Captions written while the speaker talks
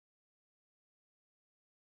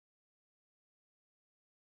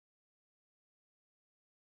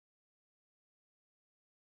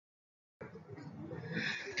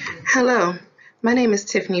Hello, my name is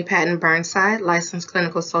Tiffany Patton-Burnside, licensed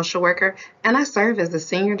clinical social worker, and I serve as the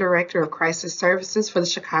Senior Director of Crisis Services for the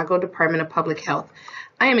Chicago Department of Public Health.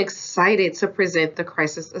 I am excited to present the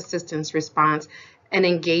Crisis Assistance Response and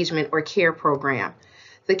Engagement or CARE program.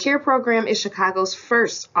 The CARE program is Chicago's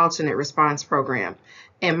first alternate response program.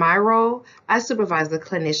 In my role, I supervise the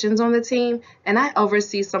clinicians on the team, and I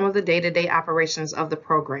oversee some of the day-to-day operations of the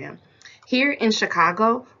program. Here in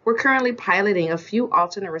Chicago, we're currently piloting a few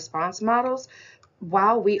alternate response models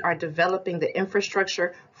while we are developing the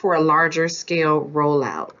infrastructure for a larger scale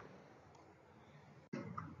rollout.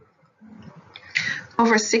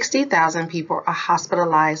 Over 60,000 people are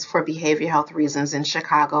hospitalized for behavioral health reasons in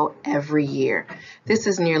Chicago every year. This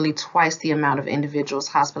is nearly twice the amount of individuals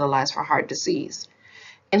hospitalized for heart disease.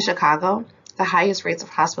 In Chicago, the highest rates of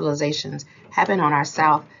hospitalizations happen on our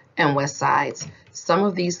south and west sides. Some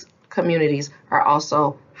of these communities are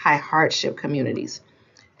also high hardship communities.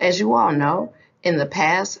 As you all know, in the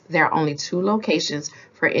past, there are only 2 locations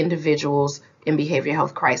for individuals in behavioral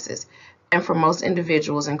health crisis. And for most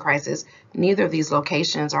individuals in crisis, neither of these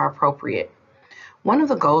locations are appropriate. One of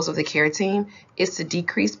the goals of the CARE team is to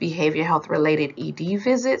decrease behavioral health related ED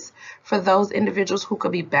visits for those individuals who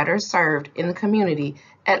could be better served in the community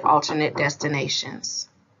at alternate destinations.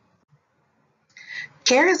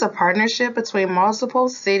 CARE is a partnership between multiple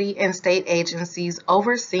city and state agencies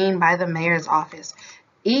overseen by the mayor's office.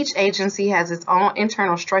 Each agency has its own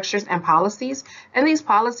internal structures and policies, and these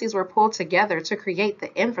policies were pulled together to create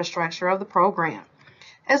the infrastructure of the program.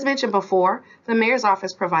 As mentioned before, the mayor's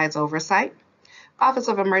office provides oversight. Office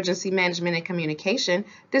of Emergency Management and Communication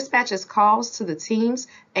dispatches calls to the teams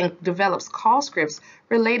and develops call scripts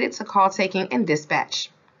related to call taking and dispatch.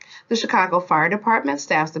 The Chicago Fire Department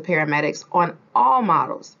staffs the paramedics on all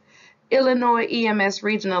models. Illinois EMS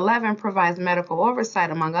Region 11 provides medical oversight,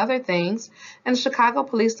 among other things, and the Chicago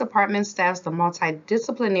Police Department staffs the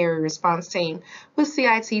multidisciplinary response team with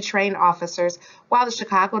CIT-trained officers, while the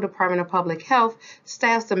Chicago Department of Public Health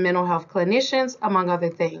staffs the mental health clinicians, among other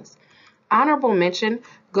things. Honorable mention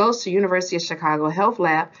goes to University of Chicago Health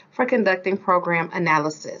Lab for conducting program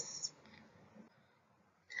analysis.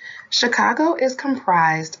 Chicago is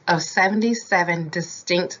comprised of 77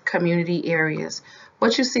 distinct community areas.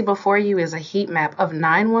 What you see before you is a heat map of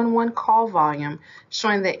 911 call volume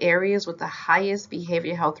showing the areas with the highest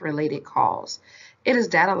behavioral health related calls. It is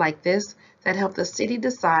data like this that help the city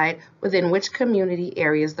decide within which community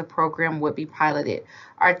areas the program would be piloted.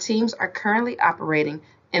 Our teams are currently operating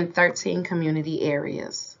in 13 community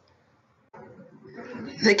areas.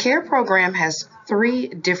 The CARE program has 3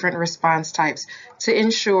 different response types to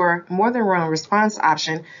ensure more than one response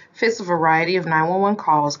option fits a variety of 911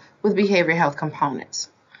 calls with behavioral health components.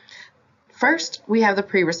 First, we have the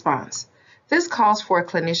pre-response. This calls for a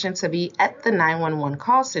clinician to be at the 911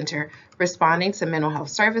 call center responding to mental health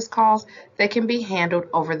service calls that can be handled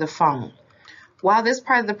over the phone. While this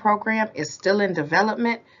part of the program is still in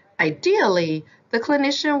development, ideally, the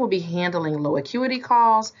clinician will be handling low acuity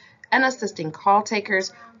calls and assisting call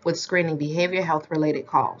takers with screening behavioral health related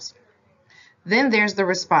calls. Then there's the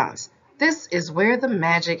response. This is where the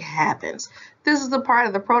magic happens. This is the part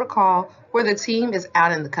of the protocol where the team is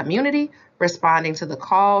out in the community responding to the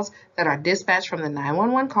calls that are dispatched from the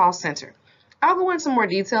 911 call center. I'll go into more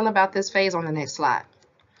detail about this phase on the next slide.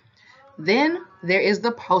 Then there is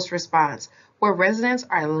the post-response, where residents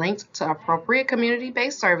are linked to appropriate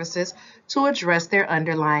community-based services to address their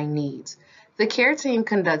underlying needs. The CARE team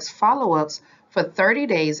conducts follow-ups for 30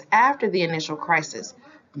 days after the initial crisis.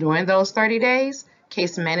 During those 30 days,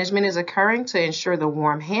 case management is occurring to ensure the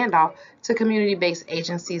warm handoff to community-based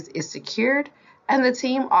agencies is secured, and the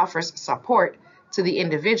team offers support to the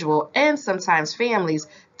individual and sometimes families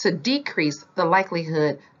to decrease the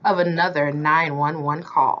likelihood of another 911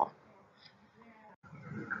 call.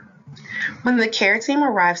 When the CARE team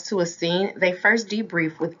arrives to a scene, they first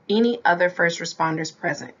debrief with any other first responders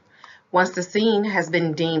present. Once the scene has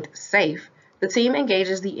been deemed safe, the team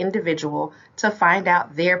engages the individual to find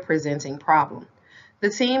out their presenting problem. The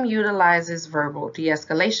team utilizes verbal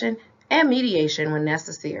de-escalation and mediation when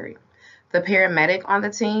necessary. The paramedic on the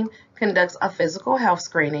team conducts a physical health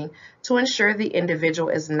screening to ensure the individual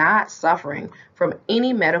is not suffering from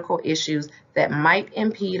any medical issues that might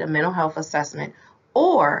impede a mental health assessment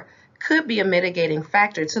or could be a mitigating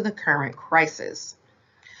factor to the current crisis.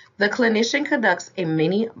 The clinician conducts a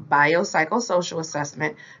mini biopsychosocial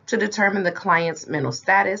assessment to determine the client's mental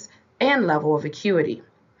status and level of acuity.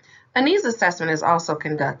 A needs assessment is also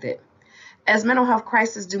conducted. As mental health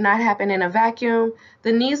crises do not happen in a vacuum,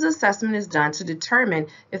 the needs assessment is done to determine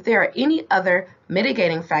if there are any other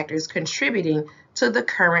mitigating factors contributing to the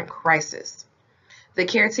current crisis. The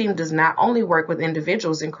care team does not only work with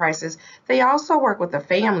individuals in crisis, they also work with the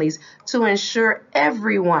families to ensure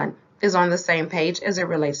everyone is on the same page as it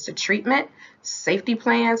relates to treatment, safety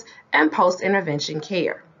plans, and post-intervention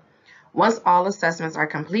care. Once all assessments are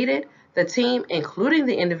completed, the team, including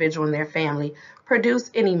the individual and their family, produce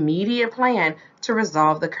an immediate plan to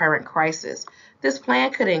resolve the current crisis. This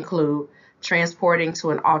plan could include transporting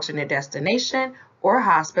to an alternate destination or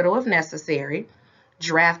hospital if necessary,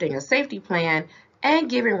 drafting a safety plan, and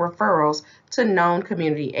giving referrals to known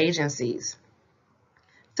community agencies.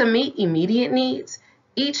 To meet immediate needs,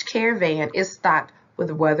 each care van is stocked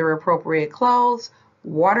with weather-appropriate clothes,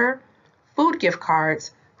 water, food gift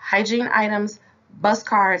cards, hygiene items, bus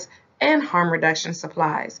cards, and harm reduction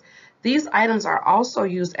supplies. These items are also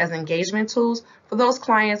used as engagement tools for those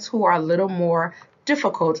clients who are a little more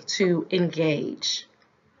difficult to engage.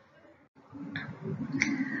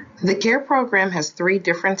 The CARE program has 3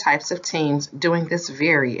 different types of teams doing this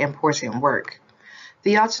very important work.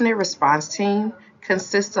 The alternate response team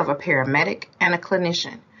consists of a paramedic and a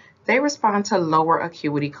clinician. They respond to lower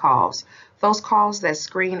acuity calls, those calls that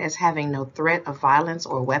screen as having no threat of violence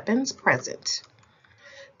or weapons present.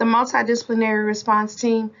 The multidisciplinary response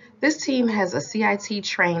team, this team has a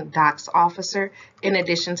CIT-trained DOCS officer in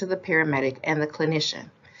addition to the paramedic and the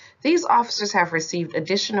clinician. These officers have received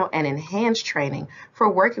additional and enhanced training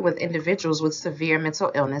for working with individuals with severe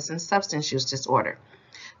mental illness and substance use disorder.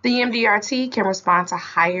 The MDRT can respond to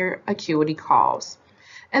higher acuity calls.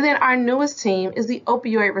 And then our newest team is the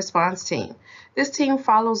opioid response team. This team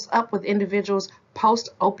follows up with individuals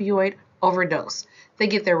post-opioid overdose. They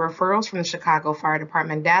get their referrals from the Chicago Fire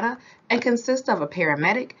Department data and consist of a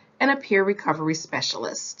paramedic and a peer recovery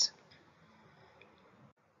specialist.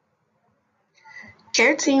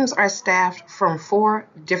 Care teams are staffed from 4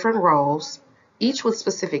 different roles, each with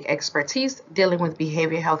specific expertise dealing with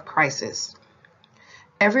behavioral health crisis.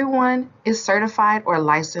 Everyone is certified or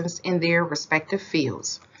licensed in their respective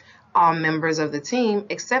fields. All members of the team,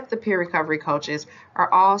 except the peer recovery coaches,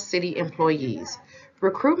 are all city employees.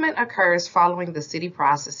 Recruitment occurs following the city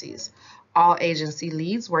processes. All agency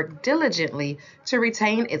leads work diligently to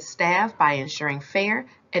retain its staff by ensuring fair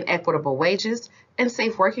and equitable wages and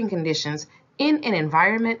safe working conditions in an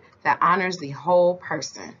environment that honors the whole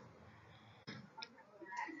person.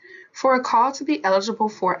 For a call to be eligible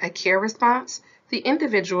for a care response, the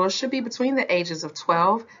individual should be between the ages of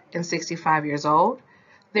 12 and 65 years old.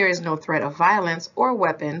 There is no threat of violence or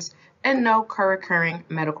weapons and no co-occurring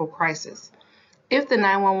medical crisis. If the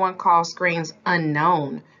 911 call screens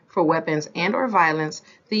unknown for weapons and or violence,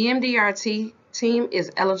 the MDRT team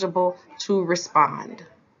is eligible to respond.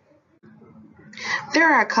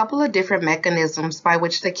 There are a couple of different mechanisms by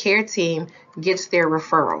which the care team gets their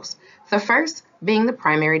referrals. The first being the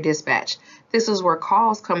primary dispatch. This is where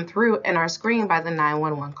calls come through and are screened by the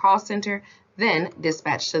 911 call center, then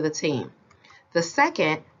dispatched to the team. The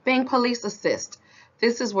second being police assist.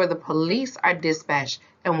 This is where the police are dispatched,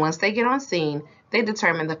 and once they get on scene, they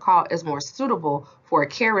determine the call is more suitable for a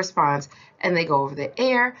care response, and they go over the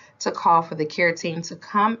air to call for the care team to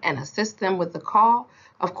come and assist them with the call,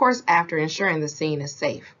 of course, after ensuring the scene is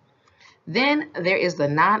safe. Then there is the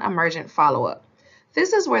non-emergent follow-up.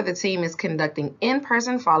 This is where the team is conducting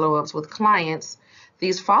in-person follow-ups with clients.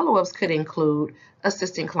 These follow-ups could include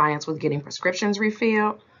assisting clients with getting prescriptions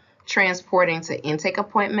refilled, transporting to intake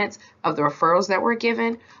appointments of the referrals that were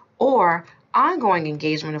given, or ongoing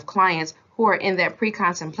engagement of clients who are in that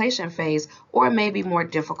pre-contemplation phase or may be more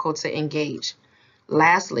difficult to engage.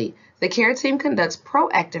 Lastly, the care team conducts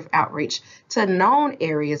proactive outreach to known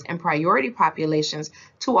areas and priority populations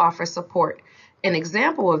to offer support. An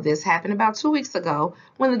example of this happened about 2 weeks ago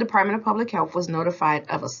when the Department of Public Health was notified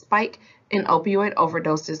of a spike in opioid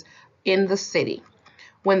overdoses in the city.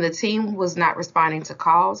 When the team was not responding to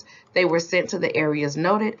calls, they were sent to the areas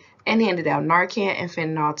noted and handed out Narcan and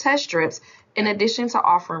fentanyl test strips, in addition to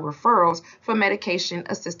offering referrals for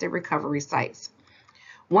medication-assisted recovery sites.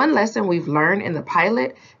 One lesson we've learned in the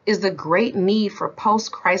pilot is the great need for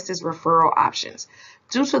post-crisis referral options.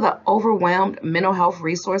 Due to the overwhelmed mental health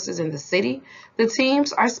resources in the city, the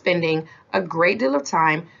teams are spending a great deal of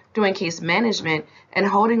time doing case management and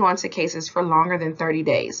holding on to cases for longer than 30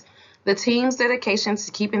 days. The team's dedication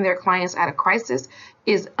to keeping their clients out of crisis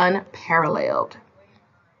is unparalleled.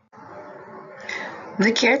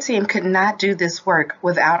 The care team could not do this work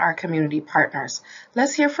without our community partners.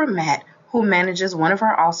 Let's hear from Matt, who manages one of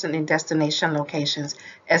our alternate destination locations,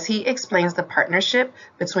 as he explains the partnership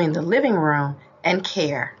between the living room and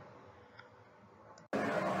care.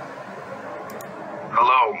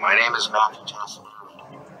 Hello, my name is Matthew Tasselberg.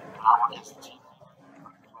 I work as the team leader.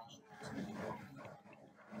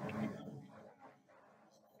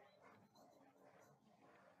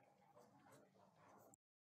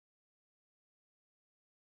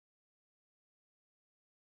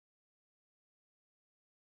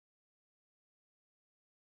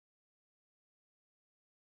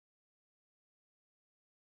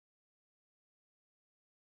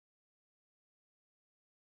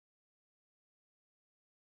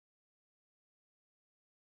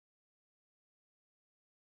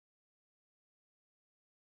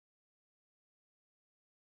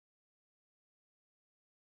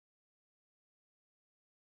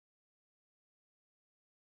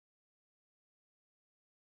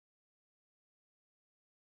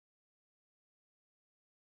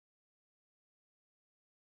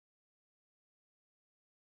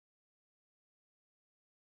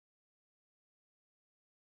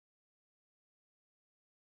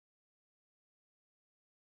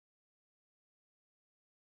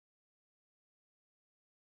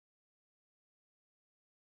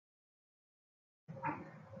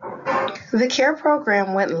 The CARE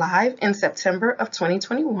program went live in September of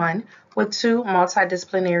 2021 with 2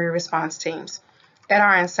 multidisciplinary response teams. At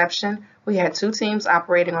our inception, we had 2 teams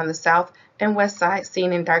operating on the south and west side,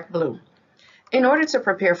 seen in dark blue. In order to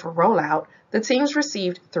prepare for rollout, the teams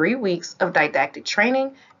received 3 weeks of didactic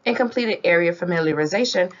training and completed area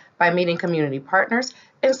familiarization by meeting community partners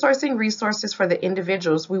and sourcing resources for the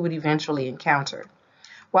individuals we would eventually encounter.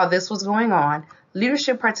 While this was going on,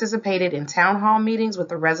 leadership participated in town hall meetings with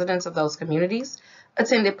the residents of those communities,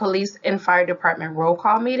 attended police and fire department roll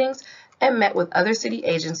call meetings, and met with other city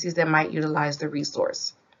agencies that might utilize the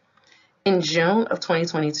resource. In June of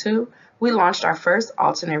 2022, we launched our first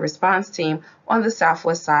alternate response team on the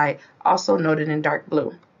southwest side, also noted in dark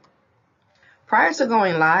blue. Prior to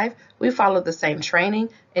going live, we followed the same training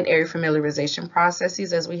and area familiarization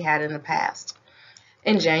processes as we had in the past.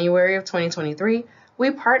 In January of 2023,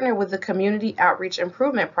 we partnered with the Community Outreach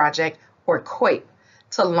Improvement Project, or COIP,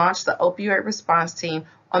 to launch the opioid response team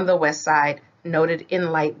on the west side, noted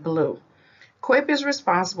in light blue. COIP is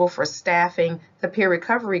responsible for staffing the peer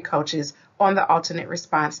recovery coaches on the alternate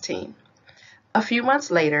response team. A few months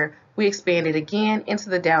later, we expanded again into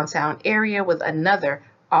the downtown area with another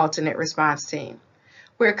alternate response team.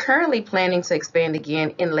 We're currently planning to expand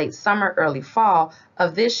again in late summer, early fall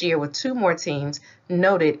of this year with 2 more teams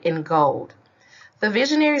noted in gold. The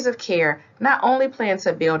visionaries of CARE not only plan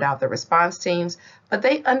to build out the response teams, but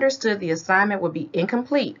they understood the assignment would be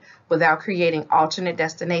incomplete without creating alternate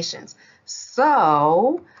destinations.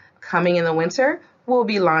 So, coming in the winter, we'll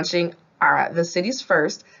be launching the city's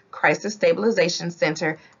first Crisis Stabilization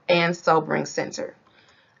Center and Sobering Center.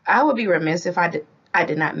 I would be remiss if I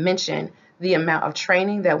did not mention the amount of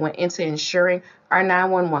training that went into ensuring our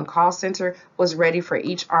 911 call center was ready for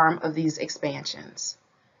each arm of these expansions.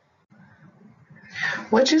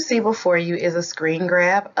 What you see before you is a screen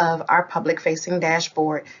grab of our public-facing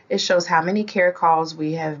dashboard. It shows how many CARE calls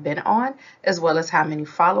we have been on, as well as how many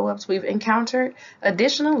follow-ups we've encountered.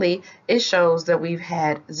 Additionally, it shows that we've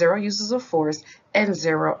had 0 uses of force and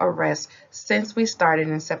 0 arrests since we started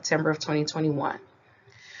in September of 2021.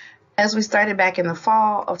 As we started back in the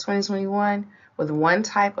fall of 2021 with 1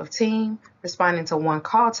 type of team responding to 1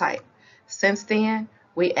 call type. Since then,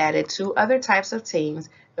 we added 2 other types of teams,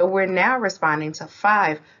 and we're now responding to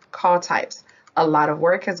 5 call types. A lot of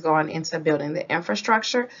work has gone into building the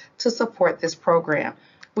infrastructure to support this program.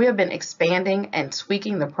 We have been expanding and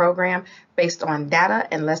tweaking the program based on data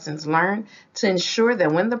and lessons learned to ensure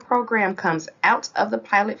that when the program comes out of the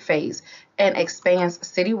pilot phase and expands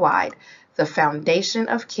citywide, the foundation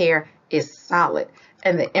of CARE is solid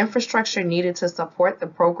and the infrastructure needed to support the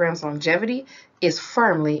program's longevity is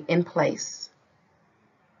firmly in place.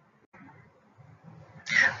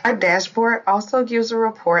 Our dashboard also gives a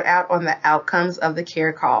report out on the outcomes of the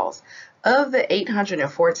CARE calls. Of the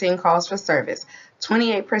 814 calls for service,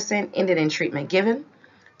 28% ended in treatment given,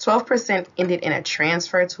 12% ended in a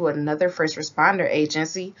transfer to another first responder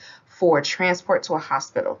agency for transport to a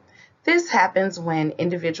hospital. This happens when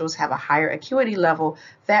individuals have a higher acuity level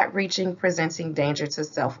that reaching presenting danger to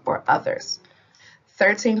self or others.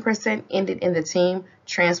 13% ended in the team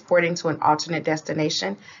transporting to an alternate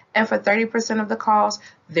destination, and for 30% of the calls,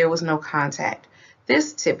 there was no contact.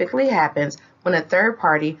 This typically happens when a third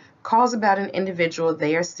party calls about an individual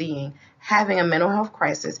they are seeing having a mental health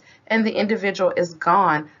crisis, and the individual is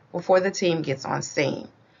gone before the team gets on scene.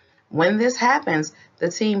 When this happens, the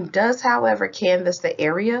team does, however, canvass the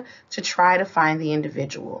area to try to find the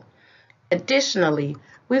individual. Additionally,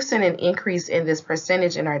 we've seen an increase in this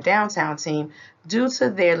percentage in our downtown team due to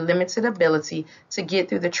their limited ability to get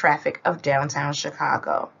through the traffic of downtown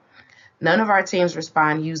Chicago. None of our teams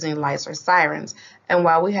respond using lights or sirens, and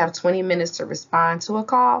while we have 20 minutes to respond to a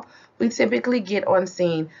call, we typically get on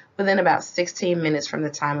scene within about 16 minutes from the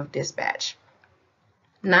time of dispatch.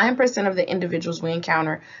 9% of the individuals we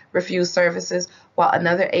encounter refuse services, while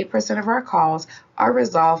another 8% of our calls are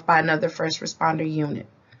resolved by another first responder unit.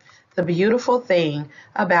 The beautiful thing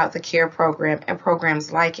about the CARE program and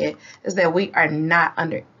programs like it is that we are not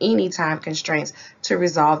under any time constraints to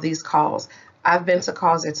resolve these calls. I've been to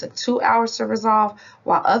calls that took 2 hours to resolve,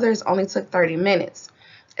 while others only took 30 minutes.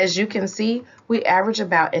 As you can see, we average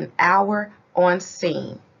about an hour on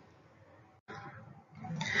scene.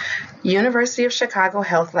 University of Chicago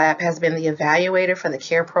Health Lab has been the evaluator for the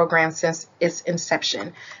CARE program since its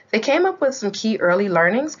inception. They came up with some key early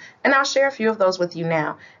learnings, and I'll share a few of those with you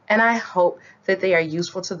now, and I hope that they are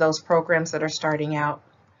useful to those programs that are starting out.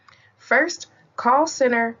 First, call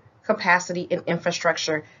center capacity and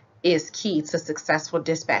infrastructure is key to successful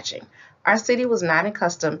dispatching. Our city was not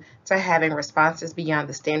accustomed to having responses beyond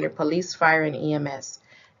the standard police, fire, and EMS.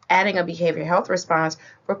 Adding a behavioral health response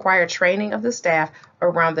required training of the staff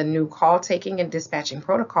around the new call taking and dispatching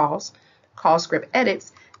protocols, call script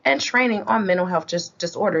edits, and training on mental health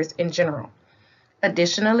disorders in general.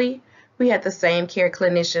 Additionally, we had the same care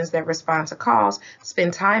clinicians that respond to calls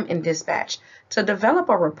spend time in dispatch to develop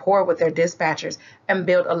a rapport with their dispatchers and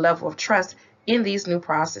build a level of trust in these new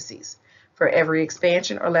processes. For every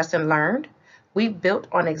expansion or lesson learned, we built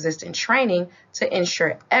on existing training to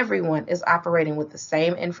ensure everyone is operating with the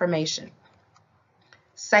same information.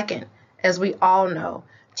 Second, as we all know,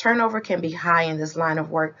 turnover can be high in this line of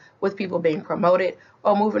work with people being promoted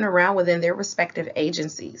or moving around within their respective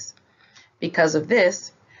agencies. Because of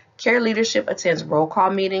this, care leadership attends roll call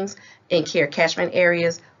meetings in care catchment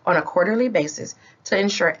areas on a quarterly basis to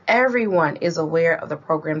ensure everyone is aware of the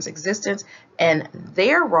program's existence and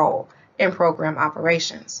their role in program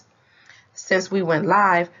operations. Since we went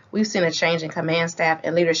live, we've seen a change in command staff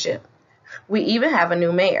and leadership. We even have a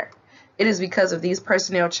new mayor. It is because of these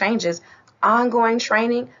personnel changes, ongoing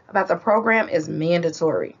training about the program is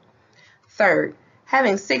mandatory. Third,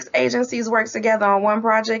 having 6 agencies work together on one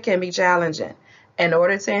project can be challenging. In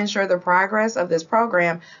order to ensure the progress of this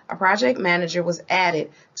program, a project manager was added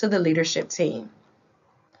to the leadership team.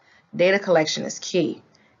 Data collection is key.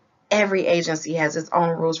 Every agency has its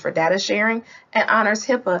own rules for data sharing and honors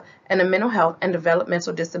HIPAA and the Mental Health and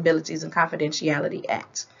Developmental Disabilities and Confidentiality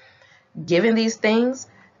Act. Given these things,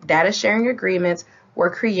 data sharing agreements were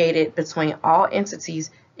created between all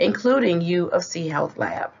entities, including U of C Health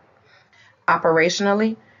Lab.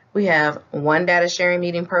 Operationally, we have 1 data sharing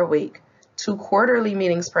meeting per week, 2 quarterly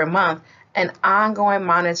meetings per month, and ongoing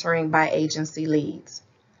monitoring by agency leads.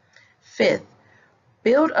 Fifth,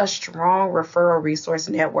 build a strong referral resource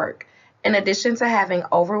network. In addition to having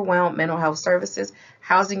overwhelmed mental health services,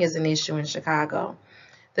 housing is an issue in Chicago.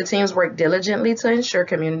 The teams work diligently to ensure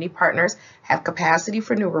community partners have capacity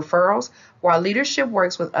for new referrals, while leadership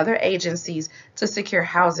works with other agencies to secure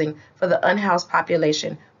housing for the unhoused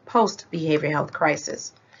population post-behavioral health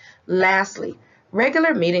crisis. Lastly,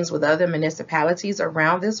 regular meetings with other municipalities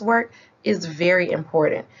around this work is very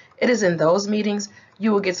important. It is in those meetings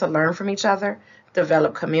you will get to learn from each other,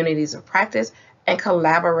 develop communities of practice, and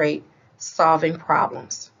collaborate solving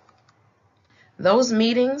problems. Those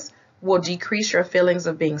meetings will decrease your feelings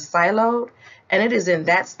of being siloed, and it is in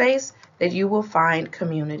that space that you will find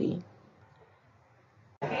community.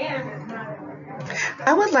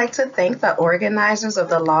 I would like to thank the organizers of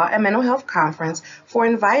the Law and Mental Health Conference for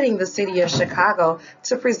inviting the City of Chicago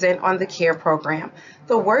to present on the CARE program.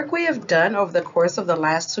 The work we have done over the course of the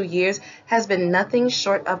last 2 years has been nothing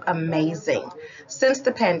short of amazing. Since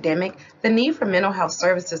the pandemic, the need for mental health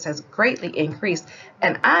services has greatly increased,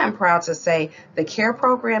 and I am proud to say the CARE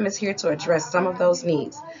program is here to address some of those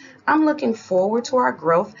needs. I'm looking forward to our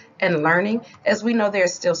growth and learning, as we know there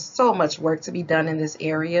is still so much work to be done in this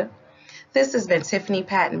area. This has been Tiffany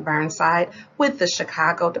Patton-Burnside with the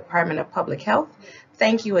Chicago Department of Public Health.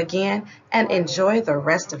 Thank you again, and enjoy the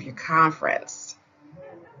rest of your conference.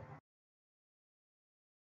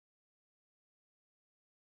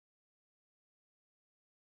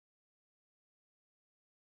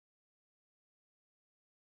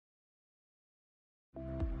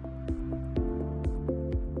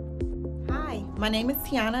 Hi, my name is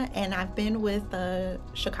Tiana, and I've been with the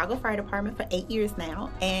Chicago Fire Department for 8 years now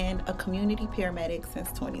and a community paramedic since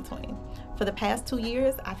 2020. For the past 2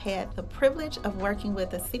 years, I've had the privilege of working with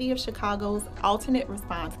the City of Chicago's alternate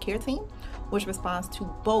response care team, which responds to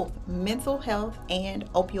both mental health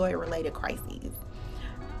and opioid-related crises.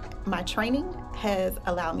 My training has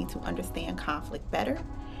allowed me to understand conflict better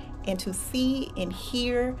and to see and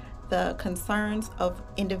hear the concerns of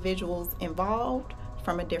individuals involved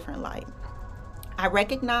from a different light. I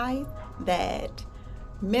recognize that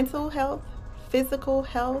mental health, physical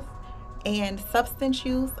health, and substance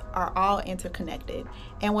use are all interconnected.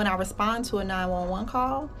 And when I respond to a 911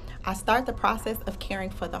 call, I start the process of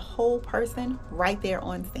caring for the whole person right there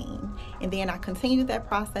on scene. And then I continue that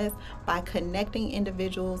process by connecting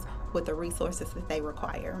individuals with the resources that they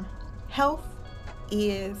require. Health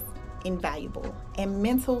is invaluable, and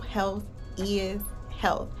mental health is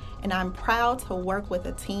health. And I'm proud to work with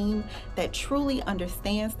a team that truly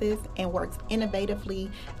understands this and works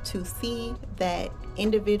innovatively to see that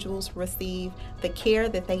individuals receive the care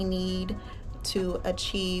that they need to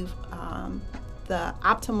achieve the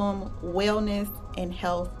optimum wellness and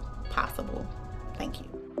health possible. Thank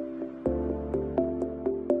you.